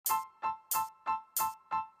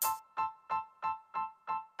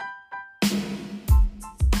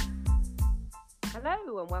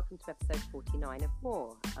Hello and welcome to episode 49 of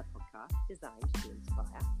More, a podcast designed to inspire,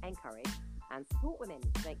 encourage and support women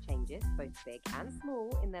to make changes, both big and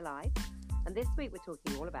small, in their lives. And this week we're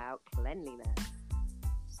talking all about cleanliness.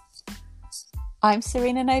 I'm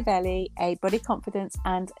Serena Novelli, a body confidence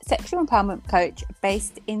and sexual empowerment coach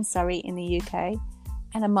based in Surrey in the UK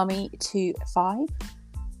and a mummy to 5.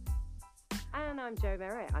 And I'm Jo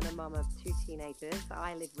Merritt. I'm a mum of 2 teenagers.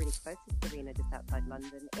 I live really close to Serena, just outside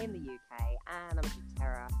London in the UK, and I'm a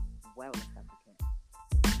doTERRA wellness advocate.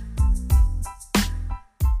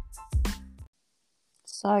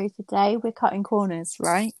 So today we're cutting corners,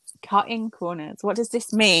 right? Cutting corners. What does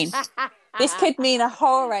this mean? This could mean a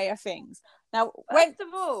whole array of things. Now, first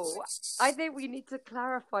of all, I think we need to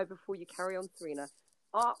clarify before you carry on, Serena.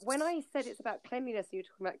 When I said it's about cleanliness, you were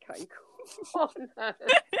talking about cutting corners.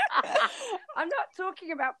 I'm not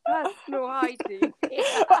talking about personal hygiene.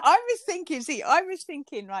 But I was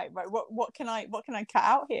thinking, right, what can I cut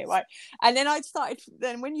out here, right? And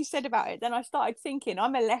then when you said about it, then I started thinking,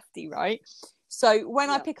 I'm a lefty, right? So when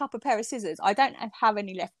I pick up a pair of scissors, I don't have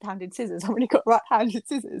any left-handed scissors. I've only got right-handed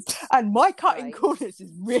scissors, and my cutting corners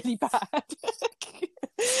is really bad.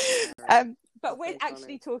 But we're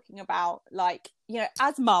actually talking about, like,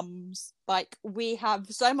 as mums, like, we have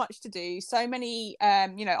so much to do, so many,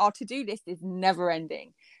 our to-do list is never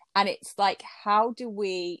ending. And it's like, how do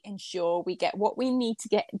we ensure we get what we need to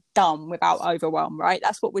get done without overwhelm, right?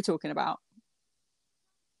 That's what we're talking about.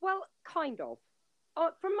 Well, kind of.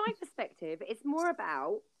 From my perspective, it's more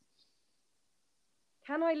about,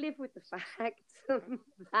 can I live with the fact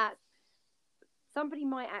that somebody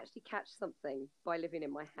might actually catch something by living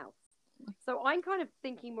in my house? So I'm kind of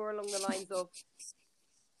thinking more along the lines of,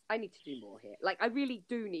 I need to do more here. Like, I really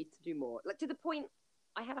do need to do more. Like, to the point,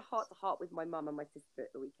 I had a heart-to-heart with my mum and my sister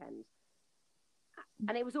at the weekend.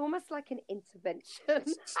 And it was almost like an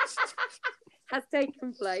intervention has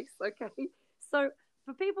taken place, okay? So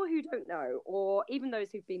for people who don't know, or even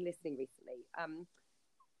those who've been listening recently,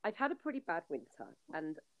 I've had a pretty bad winter.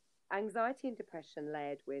 And anxiety and depression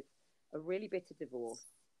layered with a really bitter divorce,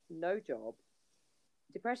 no job.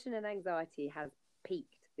 Depression and anxiety has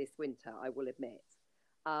peaked this winter, I will admit.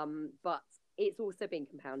 But it's also been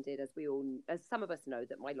compounded, as some of us know,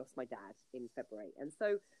 that I lost my dad in February. And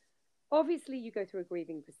so obviously you go through a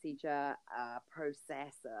grieving procedure,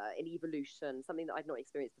 process, an evolution, something that I'd not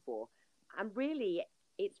experienced before. And really,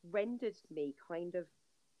 it's rendered me kind of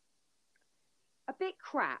a bit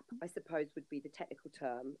crap, I suppose would be the technical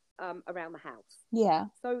term, around the house. Yeah.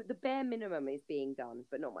 So the bare minimum is being done,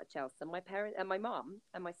 but not much else. And my parents and my mum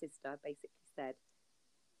and my sister basically said,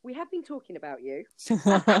 we have been talking about you. A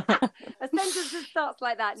sentence that starts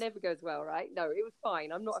like that never goes well, right? No, it was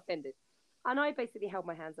fine. I'm not offended. And I basically held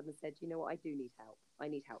my hands up and said, you know what? I do need help. I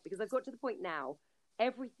need help because I've got to the point now,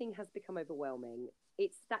 everything has become overwhelming.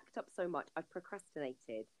 It's stacked up so much. I've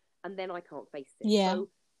procrastinated and then I can't face it. Yeah. So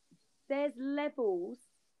there's levels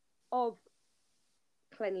of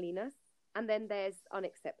cleanliness and then there's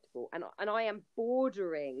unacceptable. And I am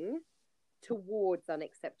bordering towards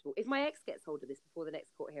unacceptable. If my ex gets hold of this before the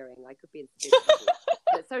next court hearing, I could be in severe trouble.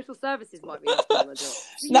 But social services might be on the door.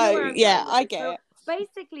 No, yeah, I get it.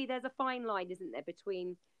 Basically, there's a fine line, isn't there,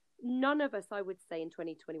 between none of us, I would say, in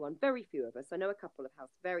 2021, very few of us, I know a couple of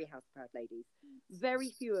very house-proud ladies,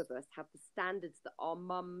 very few of us have the standards that our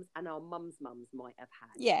mums and our mums' mums might have had.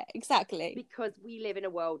 Yeah, exactly. Because we live in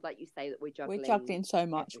a world, like you say, that we're juggling so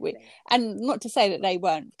much. And not to say that they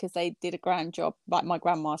weren't, because they did a grand job. Like, my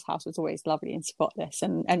grandma's house was always lovely and spotless,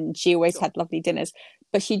 and she always had lovely dinners.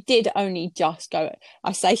 But she did only just go,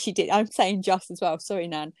 I say she did, I'm saying just as well, sorry,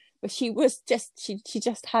 Nan. But she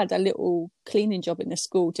just had a little cleaning job in the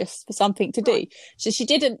school just for something to do. So she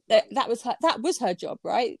didn't. That was her job,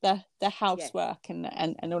 right? The housework and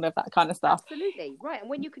all of that kind of stuff. Absolutely right.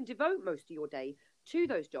 And when you can devote most of your day to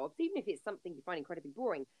those jobs, even if it's something you find incredibly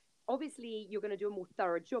boring, obviously you're going to do a more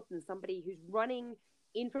thorough job than somebody who's running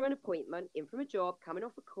in from an appointment, in from a job, coming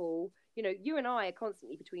off a call. You and I are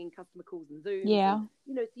constantly between customer calls and Zooms. Yeah.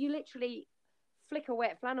 And, so you literally flick a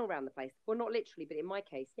wet flannel around the place. Well, not literally, but in my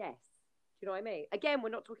case, yes. Do you know what I mean? Again, we're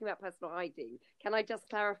not talking about personal hygiene. Can I just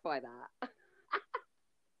clarify that?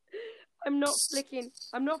 I'm not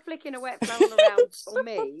flicking a wet flannel around for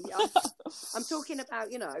me. I'm talking about,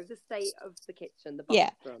 the state of the kitchen, the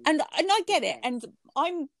bathroom. Yeah, and I get it. And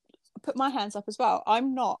I'm put my hands up as well.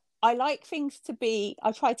 I like things to be,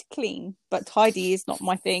 I try to clean, but tidy is not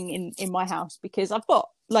my thing in my house, because I've got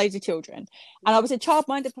loads of children, and I was a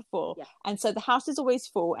childminder before, Yeah. and so the house is always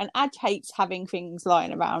full, and Ad hates having things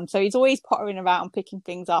lying around, so he's always pottering around picking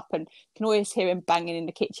things up, and you can always hear him banging in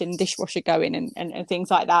the kitchen, dishwasher going, and things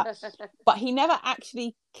like that. But he never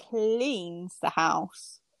actually cleans the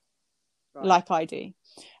house Right. like I do.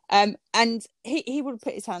 And he would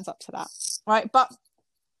put his hands up to that, right? But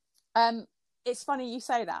it's funny you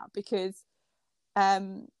say that, because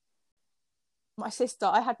my sister,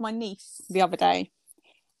 I had my niece the other day,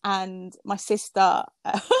 and my sister,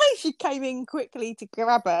 she came in quickly to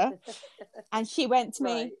grab her, and she went to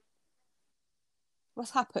me,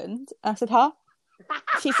 "What's happened?" I said, "Huh?"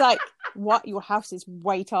 She's like, "What? Your house is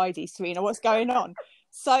way tidy, Serena. What's going on?"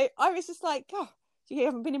 So I was just like, "Oh, you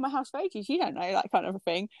haven't been in my house for ages. You don't know," that kind of a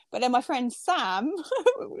thing. But then my friend Sam,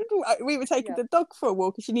 we were taking the dog for a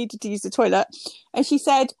walk, and she needed to use the toilet, and she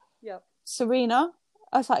said, "Serena,"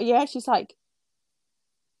 I was like, "Yeah." She's like,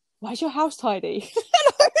 "Why's your house tidy?"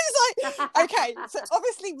 And I was like, okay, so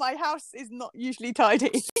obviously my house is not usually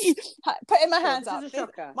tidy. Putting my hands up.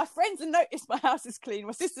 My friends have noticed my house is clean.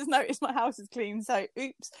 My sister's noticed my house is clean. So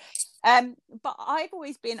oops. But I've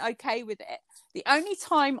always been okay with it. The only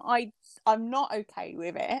time I'm not okay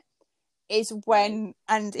with it is when,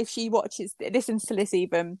 and if she listens to this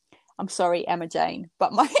even, I'm sorry, Emma Jane,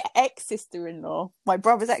 but my ex-sister-in-law, my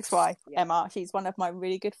brother's ex-wife, Emma, she's one of my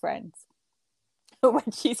really good friends.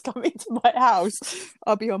 When she's coming to my house,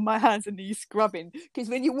 I'll be on my hands and knees scrubbing, because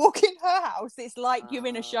when you walk in her house, it's like you're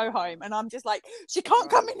in a show home, and I'm just like, she can't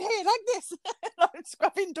come in here like this. I'm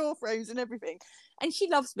scrubbing door frames and everything, and she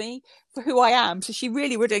loves me for who I am, so she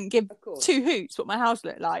really wouldn't give two hoots what my house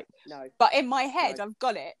looked like. No, but in my head, I've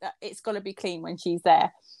got it that it's got to be clean when she's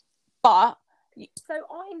there. But so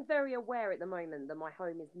I'm very aware at the moment that my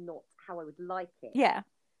home is not how I would like it. Yeah.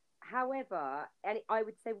 However, and I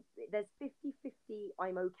would say there's 50-50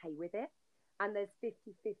 I'm okay with it, and there's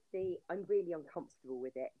 50-50 I'm really uncomfortable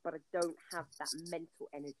with it, but I don't have that mental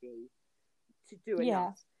energy to do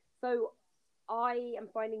enough. So I am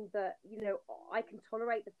finding that, I can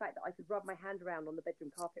tolerate the fact that I could rub my hand around on the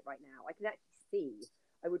bedroom carpet right now. I can actually see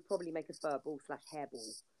I would probably make a fur ball /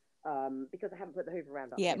 hairball. Because I haven't put the hoover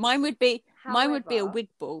around up. Yeah, mine would be a wig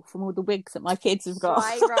ball from all the wigs that my kids have got.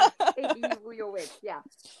 Right, all your wigs, yeah.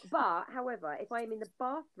 But however, if I'm in the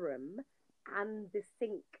bathroom and the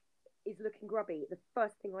sink is looking grubby, the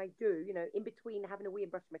first thing I do, in between having a wee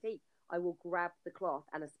and brushing my teeth, I will grab the cloth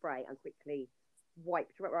and a spray and quickly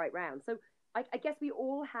wipe right round. So I guess we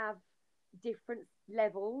all have different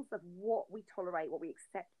levels of what we tolerate, what we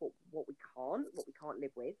accept, what we can't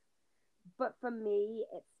live with. But for me,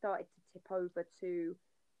 it started to tip over to,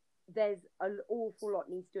 there's an awful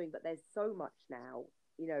lot needs doing, but there's so much now,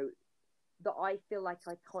 that I feel like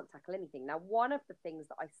I can't tackle anything. Now, one of the things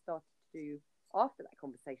that I started to do after that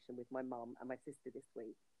conversation with my mum and my sister this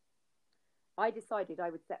week, I decided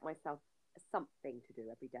I would set myself something to do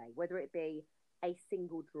every day, whether it be a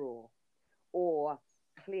single drawer or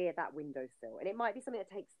clear that windowsill. And it might be something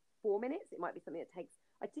that takes 4 minutes. It might be something that takes,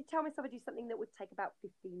 I did tell myself I'd do something that would take about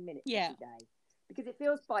 15 minutes every day, because it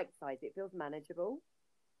feels bite-sized, it feels manageable.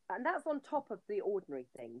 And that's on top of the ordinary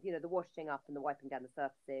things, the washing up and the wiping down the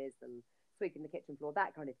surfaces and sweeping the kitchen floor,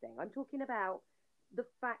 that kind of thing. I'm talking about the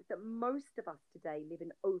fact that most of us today live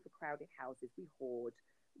in overcrowded houses. We hoard.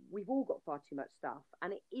 We've all got far too much stuff.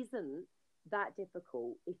 And it isn't that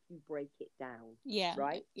difficult if you break it down. Yeah.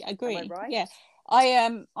 Right? I agree. Am I right? Yeah.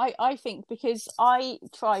 I think, because I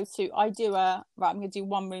do I'm going to do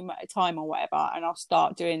one room at a time or whatever, and I'll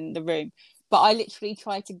start doing the room. But I literally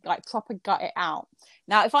try to proper gut it out.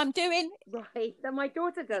 Now, if I'm doing... Right, then my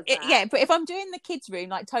daughter does that. Yeah, but if I'm doing the kids' room,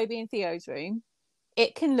 like Toby and Theo's room,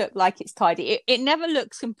 it can look like it's tidy. It never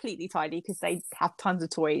looks completely tidy, because they have tons of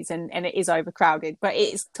toys and it is overcrowded. But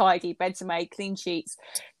it is tidy. Beds are made, clean sheets,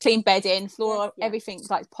 clean bedding, floor, everything's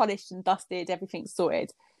polished and dusted, everything's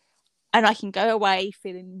sorted. And I can go away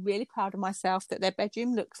feeling really proud of myself that their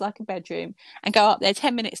bedroom looks like a bedroom, and go up there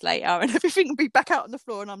 10 minutes later and everything will be back out on the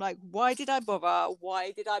floor. And I'm like, why did I bother?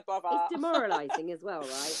 It's demoralising as well,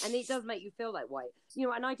 right? And it does make you feel that way.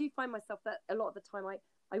 And I do find myself that a lot of the time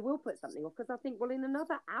I will put something off, because I think, well, in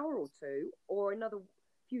another hour or two or another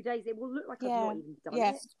few days, it will look like I've not even done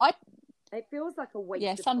it. It feels like a waste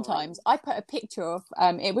of sometimes time. I put a picture of,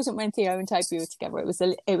 it wasn't when Theo and Toby were together, it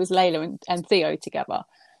was Layla and Theo together.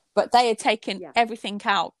 But they had taken everything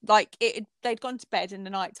out. They'd gone to bed in the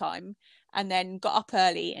night time and then got up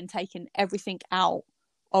early and taken everything out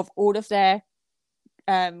of all of their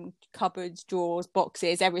cupboards, drawers,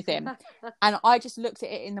 boxes, everything. And I just looked at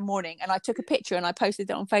it in the morning and I took a picture and I posted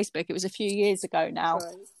it on Facebook. It was a few years ago now.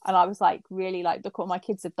 Right. And I was like, really, like, look what my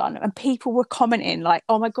kids have done. And people were commenting like,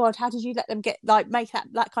 oh my God, how did you let them make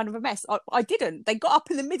that kind of a mess? I didn't. They got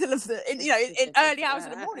up in the middle of the, in early hours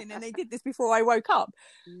of the morning, and they did this before I woke up.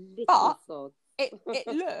 But it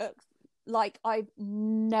looked like I've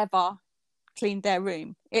never cleaned their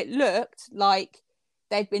room. It looked like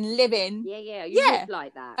they'd been living. You look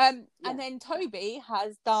like that. And then Toby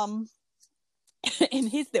has done in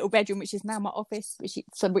his little bedroom, which is now my office,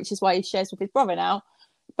 which is why he shares with his brother now.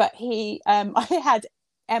 But I had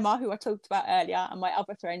Emma, who I talked about earlier, and my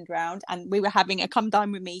other friend round, and we were having a come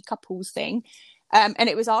dine with me couples thing. And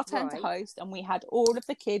it was our turn to host, and we had all of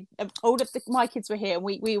the kids, my kids were here.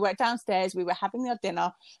 We were downstairs, we were having their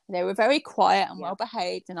dinner. They were very quiet and well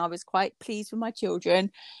behaved, and I was quite pleased with my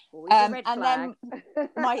children. And then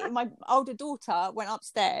my older daughter went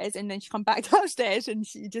upstairs, and then she come back downstairs, and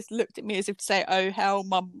she just looked at me as if to say, "Oh hell,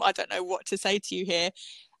 Mum, I don't know what to say to you here."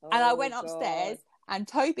 And I went upstairs. And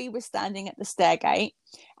Toby was standing at the stairgate,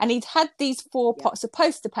 and he'd had these 4 pots of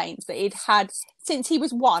poster paints that he'd had since he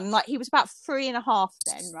was 1. Like, he was about 3.5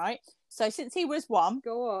 then, right? So since he was 1,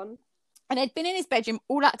 go on, and they'd been in his bedroom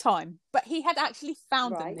all that time, but he had actually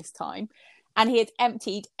found them this time, and he had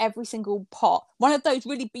emptied every single pot. One of those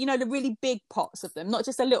really, the really big pots of them, not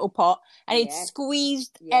just a little pot, and he'd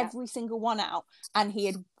squeezed every single one out, and he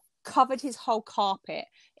had covered his whole carpet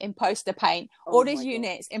in poster paint, all his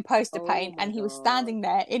units in poster paint, and he was standing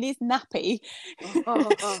there in his nappy,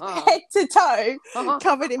 head to toe,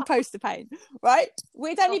 covered in poster paint, right?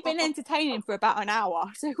 We'd only been entertaining for about an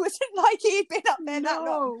hour, so it wasn't like he'd been up there that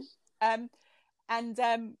long. I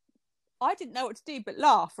didn't know what to do but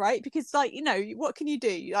laugh, right? Because, like, what can you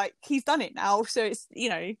do? Like, he's done it now, so it's,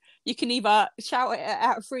 you can either shout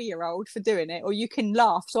at a 3-year-old for doing it, or you can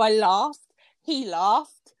laugh. So I laughed, he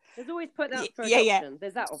laughed. There's always put that for adoption.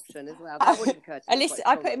 There's that option as well. That wouldn't occur to me.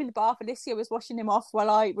 I put him in the bath. Alicia was washing him off while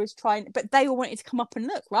I was trying, but they all wanted to come up and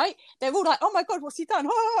look, right? They're all like, "Oh my God, what's he done?"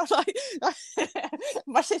 Oh, like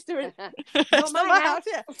my sister, not my house.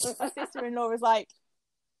 My sister-in-law was like,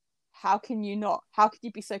 how can you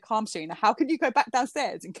be so calm, Serena? How can you go back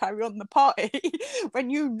downstairs and carry on the party when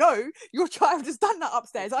your child has done that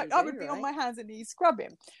upstairs? I would be on my hands and knees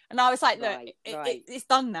scrubbing. And I was like, look, it's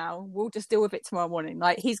done now. We'll just deal with it tomorrow morning.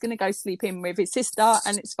 Like, he's going to go sleep in with his sister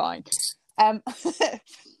and it's fine. And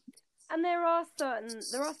there are certain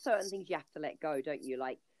things you have to let go, don't you?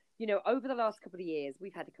 Like, over the last couple of years,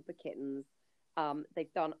 we've had a couple of kittens.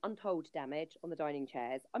 They've done untold damage on the dining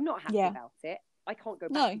chairs. I'm not happy about it. I can't go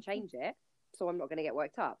back and change it, so I'm not going to get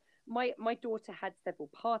worked up. My daughter had several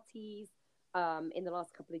parties in the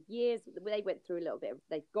last couple of years.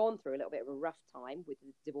 They've gone through a little bit of a rough time with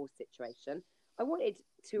the divorce situation. I wanted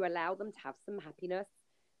to allow them to have some happiness.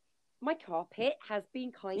 My carpet has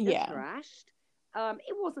been kind of trashed.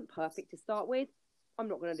 It wasn't perfect to start with. I'm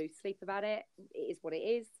not going to lose sleep about it. It is what it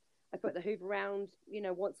is. I put the Hoover around,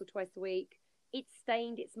 once or twice a week. It's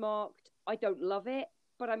stained, it's marked. I don't love it,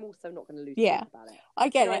 but I'm also not going to lose sleep about it. I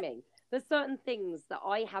get it. What I mean? There's certain things that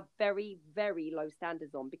I have very, very low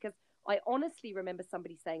standards on, because I honestly remember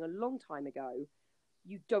somebody saying a long time ago,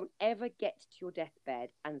 you don't ever get to your deathbed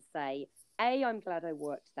and say, A, I'm glad I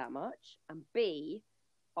worked that much, and B,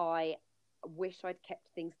 I wish I'd kept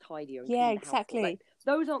things tidier. Yeah, exactly. Like,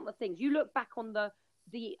 those aren't the things. You look back on the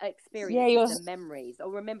experience, the memories,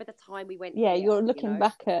 or remember the time we went. Yeah, you're looking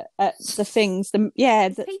back at the things.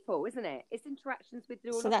 It's people, isn't it? It's interactions with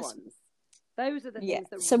your loved ones. Those are the things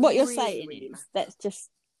that. So what you're really, saying really is, let's just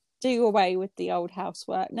do away with the old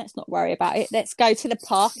housework. Let's not worry about it. Let's go to the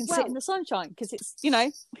park and sit in the sunshine, because it's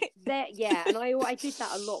there. Yeah, and I did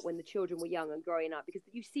that a lot when the children were young and growing up, because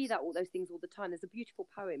you see all those things all the time. There's a beautiful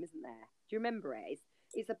poem, isn't there? Do you remember it?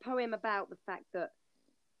 It's a poem about the fact that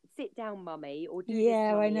sit down, mummy, or do this,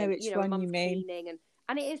 mummy, I know which one you mean. Cleaning,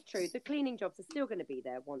 and it is true. The cleaning jobs are still going to be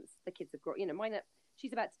there once the kids have grown. Mine.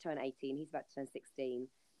 She's about to turn 18. He's about to turn 16.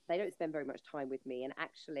 They don't spend very much time with me, and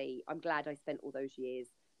actually, I'm glad I spent all those years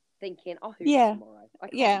thinking, "Oh, who's tomorrow?" I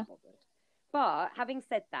can't be bothered. But having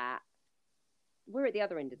said that, we're at the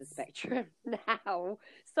other end of the spectrum now,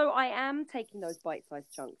 so I am taking those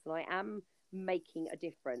bite-sized chunks, and I am making a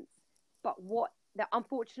difference. But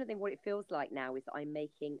unfortunately, what it feels like now is that I'm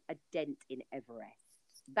making a dent in Everest.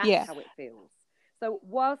 That's how it feels. So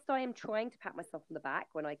whilst I am trying to pat myself on the back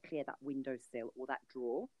when I clear that windowsill or that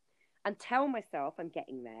drawer and tell myself I'm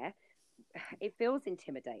getting there, it feels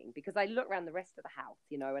intimidating, because I look around the rest of the house,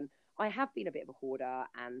 and I have been a bit of a hoarder,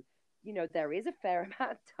 and, there is a fair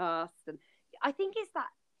amount of dust. And I think it's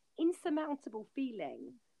that insurmountable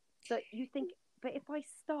feeling that you think, but if I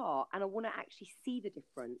start and I want to actually see the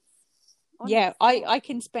difference, yeah, I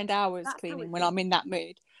can spend hours That's cleaning how when it I'm in that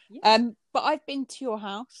mood. Yeah. But I've been to your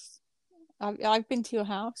house. I've been to your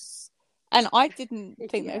house, and I didn't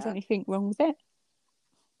think there was Yeah. anything wrong with it.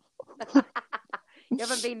 You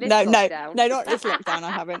haven't been this No, lockdown. not this lockdown.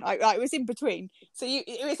 I haven't. I was in between. So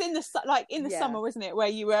it was in the Yeah. summer, wasn't it, where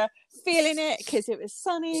you were feeling it because it was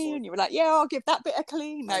sunny, and you were like, yeah, I'll give that bit a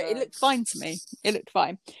clean. No, it looked fine to me. It looked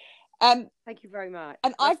fine. Thank you very much.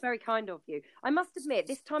 And That's very kind of you. I must admit,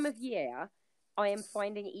 this time of year, I am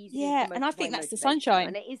finding it easier. Yeah, and I think that's the sunshine.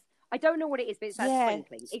 And it is. I don't know what it is, but it's that Yeah.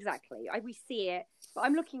 sprinkling. Exactly. We see it. But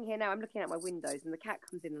I'm looking here now. I'm looking at my windows, and the cat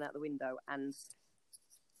comes in and out the window, and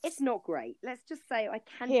it's not great. Let's just say I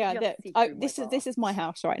can see through this is my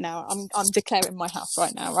house right now. I'm declaring my house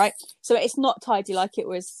right now, right? So it's not tidy like it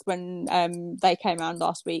was when they came around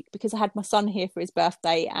last week, because I had my son here for his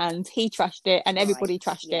birthday and he trashed it and everybody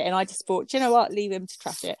trashed it, and I just thought, you know what, leave him to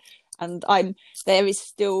trash it. And there is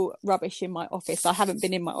still rubbish in my office. I haven't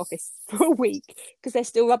been in my office for a week because there's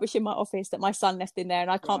still rubbish in my office that my son left in there, and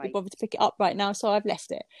I can't be bothered to pick it up right now, so I've left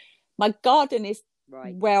it. My garden is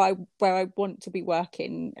where I want to be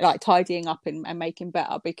working, like tidying up and making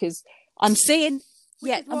better, because I'm seeing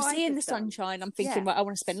the sunshine. I'm thinking, I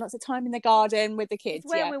want to spend lots of time in the garden with the kids.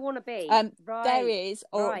 It's where we want to be. There is,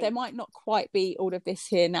 or there might not quite be all of this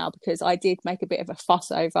here now, because I did make a bit of a fuss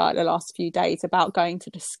over the last few days about going to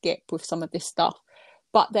the skip with some of this stuff.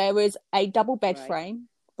 But there was a double bed frame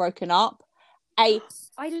broken up. I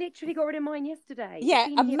literally got rid of mine yesterday. Yeah,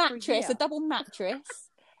 a mattress, a double mattress.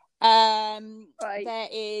 There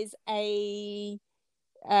is a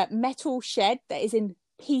metal shed that is in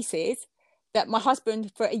pieces that my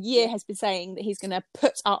husband for a year has been saying that he's going to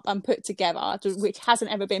put up and put together, which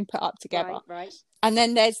hasn't ever been put up together. Right. And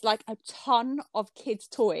then there's like a ton of kids'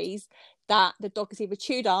 toys that the dog has either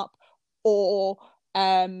chewed up, or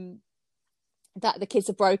that the kids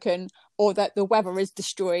have broken, or that the weather is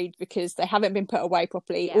destroyed because they haven't been put away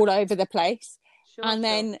properly, all over the place.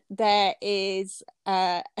 Then there is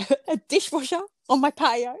a dishwasher on my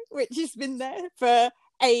patio, which has been there for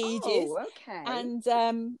ages. Oh, okay. And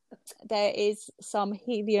there is some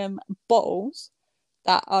helium bottles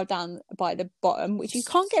that are down by the bottom, which you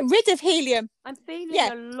can't get rid of helium. I'm feeling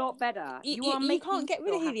a lot better. You can't get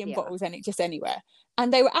rid of helium bottles just anywhere.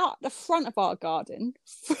 And they were out the front of our garden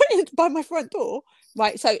by my front door.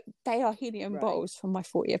 Right, so they are helium bottles from my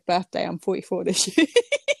 40th birthday. I'm 44 this year.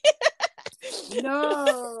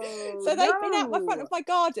 No. So they've been out my front of my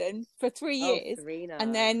garden for 3 years. Serena.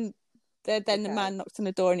 And then the man knocked on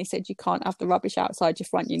the door and he said, you can't have the rubbish outside your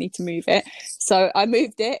front, you need to move it. So I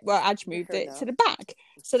moved it, Aj moved it to the back.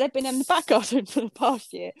 So they've been in the back garden for the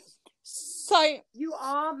past year. So you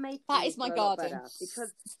are making that is my garden,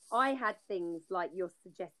 because I had things like you're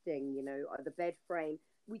suggesting, the bed frame.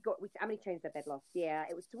 Emily changed her bed last year.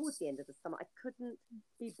 It was towards the end of the summer. I couldn't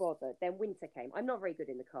be bothered. Then winter came. I'm not very good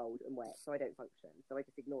in the cold and wet, so I don't function. So I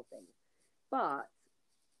just ignore things. But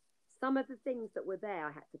some of the things that were there,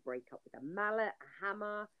 I had to break up with a mallet, a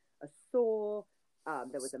hammer, a saw.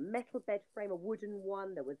 There was a metal bed frame, a wooden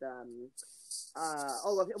one. There was a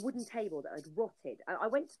wooden table that had rotted. I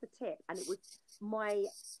went to the tip, and it was my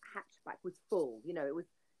hatchback was full.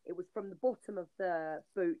 It was from the bottom of the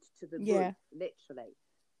boot to the roof, literally.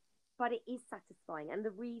 But it is satisfying, and the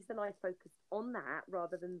reason I focused on that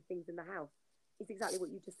rather than the things in the house is exactly what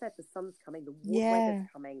you just said. The sun's coming, the weather's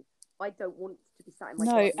coming. I don't want to be sat in my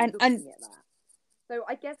garden looking at that. So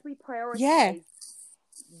I guess we prioritise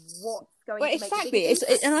what's going to make exactly.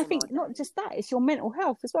 And I think not just that, it's your mental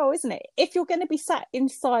health as well, isn't it? If you're going to be sat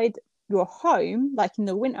inside your home, like in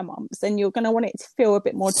the winter months, then you're going to want it to feel a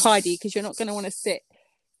bit more tidy, because you're not going to want to sit.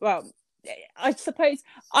 Well, I suppose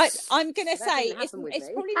I'm going to say it's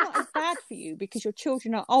probably not as bad for you because your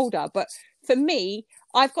children are older, but for me,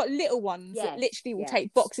 I've got little ones that literally will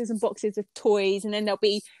take boxes and boxes of toys, and then there'll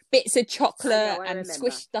be bits of chocolate and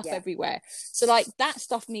squish stuff everywhere. So like that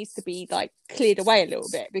stuff needs to be like cleared away a little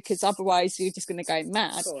bit, because otherwise you're just going to go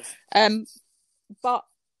mad. But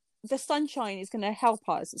the sunshine is going to help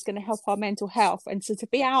us. It's going to help our mental health, and so to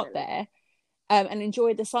be out there and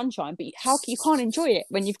enjoy the sunshine, but you can't enjoy it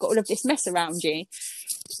when you've got all of this mess around you.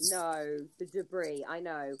 No, the debris, I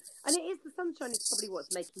know. And it is, the sunshine is probably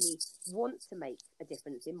what's making me want to make a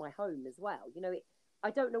difference in my home as well.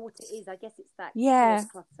 I don't know what it is. I guess it's that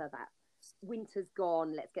clutter, that winter's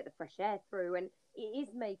gone, let's get the fresh air through, and it is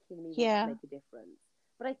making me want to make a difference.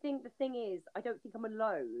 But I think the thing is, I don't think I'm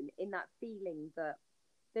alone in that feeling that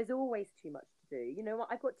there's always too much to do.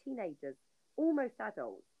 I've got teenagers, almost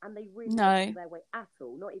adults, and they really don't know their way at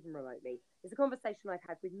all, not even remotely. It's a conversation I've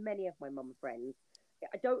had with many of my mum friends,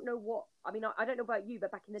 I don't know what. I mean, I don't know about you,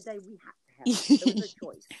 but back in the day, we had to help. There was no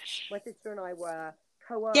choice. My sister and I were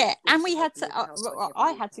coerced. Yeah, and we had to. leave the house like I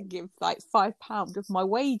every had to weekend. give like £5 of my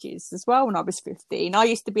wages as well when I was 15. I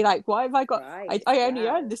used to be like, "Why have I got? Right, I only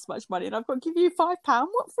wow. earn this much money, and I've got to give you £5.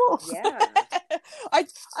 What for?" Yeah. I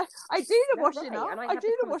do the No, washing right, up. and I I have do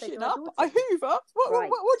this the conversation washing with my up. daughter. I hoover. Right.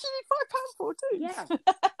 What do you need £5 for too? Yeah.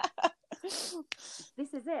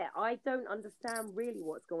 This is it. I don't understand really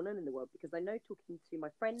what's going on in the world, because I know, talking to my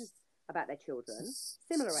friends about their children,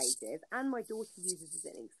 similar ages, and my daughter uses this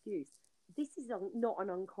as an excuse. This is not an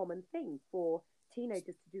uncommon thing for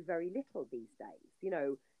teenagers to do very little these days. You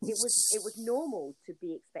know, it was normal to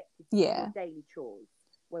be expected to do Yeah. your daily chores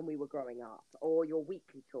when we were growing up, or your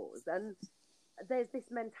weekly chores. And there's this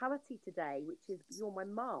mentality today, which is, you're my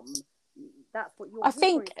mum, that's what you're I here for.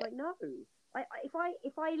 think- It's like, no.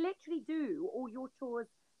 If I literally do all your chores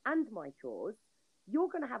and my chores, you're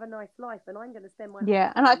going to have a nice life, and I'm going to spend my Yeah,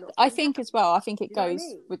 whole and time not I being think happy. as well, I think it You know what I goes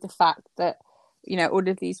mean? with the fact that, you know, all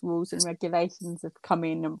of these rules and regulations have come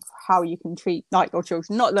in of how you can treat like your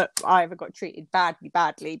children. Not that I ever got treated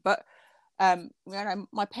badly, but you know,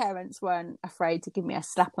 my parents weren't afraid to give me a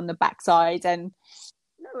slap on the backside, and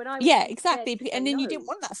No, and I was yeah, too exactly. scared to And say then you no didn't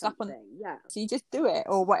want to that slap on, something. Yeah. so you just do it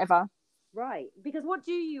or whatever. Right, because what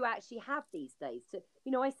do you actually have these days?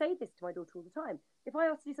 You know, I say this to my daughter all the time. If I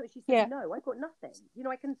ask to do something, she says Yeah. no, I've got nothing. You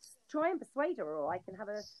know, I can try and persuade her, or I can have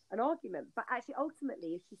an argument. But actually,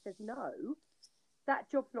 ultimately, if she says no, that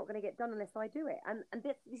job's not going to get done unless I do it. And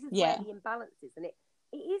this is Yeah. where the imbalance is. And it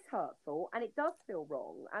is hurtful, and it does feel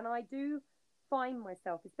wrong. And I do find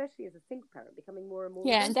myself, especially as a single parent, becoming more and more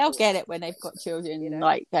Yeah, and they'll resentful get of it when they've got things, children, you know?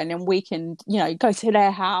 like, and then we can, you know, go to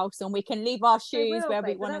their house and we can leave our They shoes will, where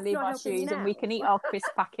we babe, but want to that's leave not our helping me shoes, and we now. can eat our crisp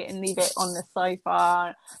packet and leave it on the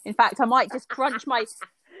sofa. In fact, I might just crunch my, And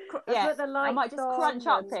yeah, put the I might lights just on crunch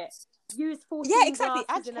up and it. use 14 Yeah, exactly.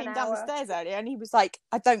 glasses Aj in an came down the hour. stairs earlier and he was like,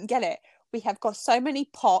 I don't get it. We have got so many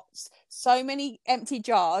pots, so many empty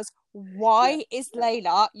jars. Why is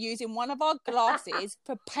Layla using one of our glasses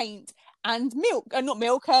for paint and milk? Not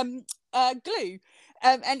milk, glue.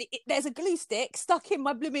 And there's a glue stick stuck in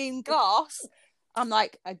my blooming glass. I'm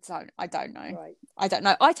like, I don't know. Right. I don't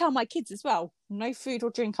know. I tell my kids as well, no food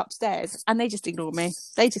or drink upstairs, and they just ignore me.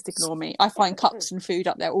 I find cups and food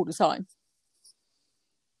up there all the time.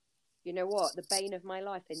 You know what? The bane of my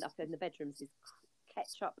life up in the bedrooms is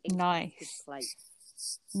ketchup in Nice. custard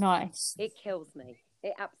plates. Nice. It kills me.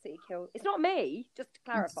 It absolutely kills. It's not me, just to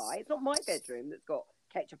clarify. It's not my bedroom that's got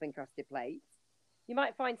ketchup encrusted plates. You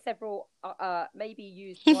might find several, maybe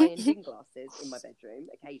used wine and gin glasses in my bedroom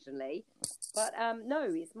occasionally. But no,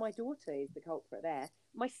 it's my daughter is the culprit there.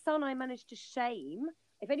 My son, I managed to shame.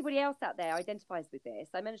 If anybody else out there identifies with this,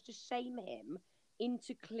 I managed to shame him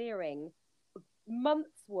into clearing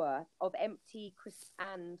months worth of empty crisp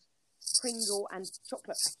and Pringle and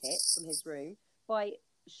chocolate packets from his room by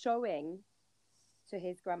showing to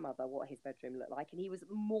his grandmother what his bedroom looked like, and he was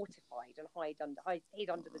mortified and hid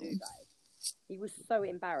under the duvet. He was so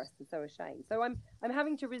embarrassed and so ashamed. So I'm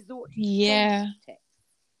having to resort to tactics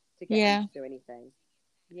to get him to do anything.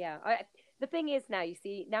 Yeah, the thing is now, you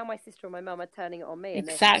see, now my sister and my mum are turning it on me, and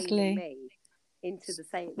they're shaming me into the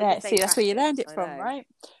same. See, that's where you learned it from, right?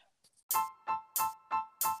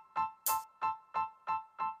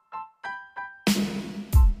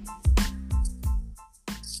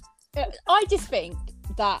 I just think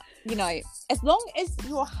that, you know, as long as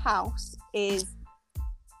your house is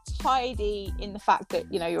tidy in the fact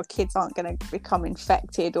that, you know, your kids aren't going to become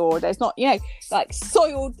infected, or there's not, you know, like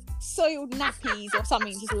soiled nappies or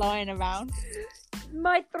something just lying around.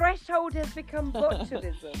 My threshold has become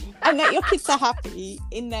botulism. And that your kids are happy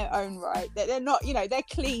in their own right, that they're not, you know, they're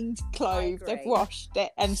cleaned, clothed, they've washed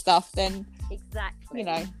it and stuff, then exactly, you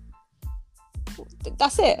know,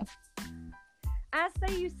 that's it. As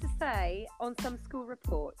they used to say on some school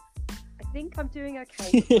reports, I think I'm doing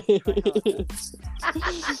okay.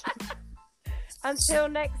 Until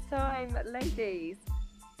next time, ladies,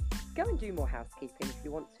 go and do more housekeeping if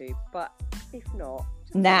you want to, but if not,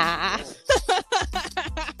 nah.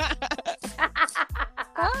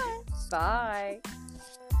 Bye. Bye.